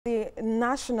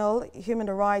National Human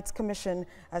Rights Commission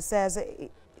says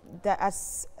that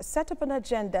has set up an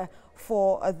agenda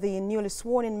for the newly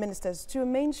sworn-in ministers to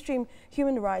mainstream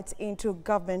human rights into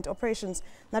government operations.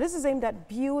 Now, this is aimed at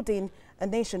building a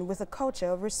nation with a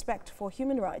culture of respect for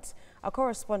human rights. Our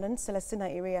correspondent, Celestina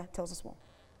Area, tells us more.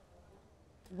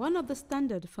 One of the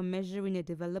standards for measuring a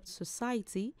developed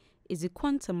society is the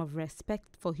quantum of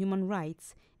respect for human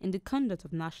rights in the conduct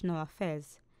of national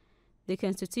affairs. The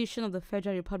Constitution of the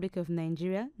Federal Republic of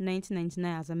Nigeria,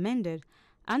 1999 as amended,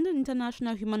 and the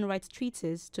international human rights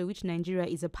treaties to which Nigeria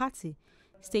is a party,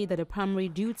 state that the primary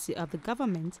duty of the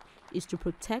government is to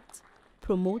protect,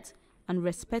 promote, and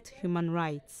respect human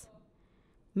rights.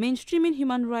 Mainstreaming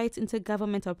human rights into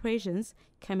government operations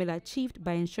can be achieved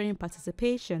by ensuring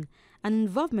participation and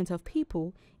involvement of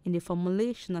people in the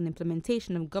formulation and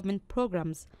implementation of government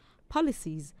programs,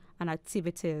 policies, and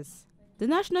activities. The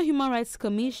National Human Rights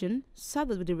Commission,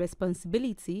 saddled with the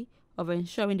responsibility of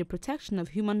ensuring the protection of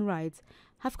human rights,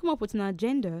 have come up with an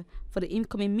agenda for the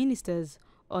incoming ministers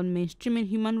on mainstreaming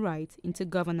human rights into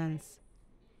governance.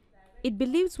 It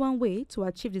believes one way to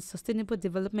achieve the Sustainable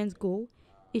Development Goal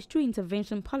is through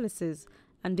intervention policies,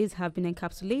 and these have been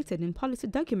encapsulated in policy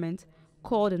document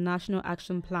called the National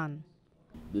Action Plan.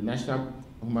 The National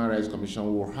Human Rights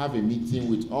Commission will have a meeting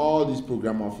with all these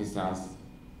program officers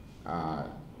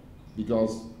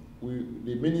because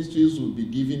the ministries will be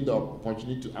given the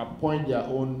opportunity to appoint their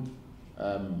own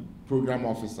program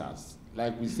officers.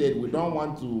 Like we said, we don't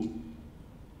want to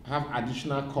have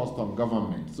additional cost on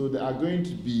government. So there are going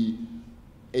to be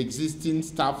existing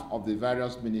staff of the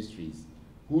various ministries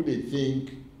who they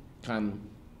think can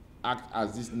act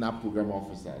as these NAP program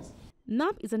officers.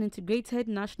 NAP is an integrated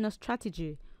national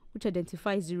strategy which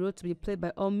identifies the role to be played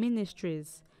by all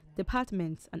ministries,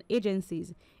 departments, and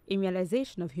agencies in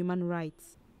realization of human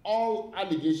rights. All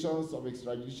allegations of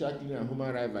extrajudicial killing and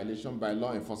human rights violation by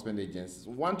law enforcement agencies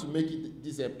want to make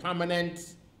this a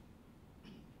permanent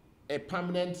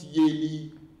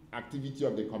yearly activity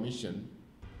of the Commission.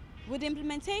 With the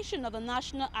implementation of the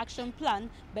National Action Plan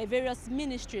by various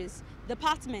ministries,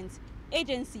 departments,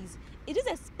 agencies, it is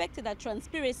expected that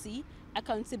transparency,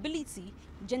 accountability,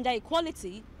 gender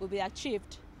equality will be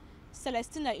achieved.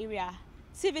 Celestina Area,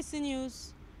 TVC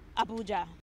News, Abuja.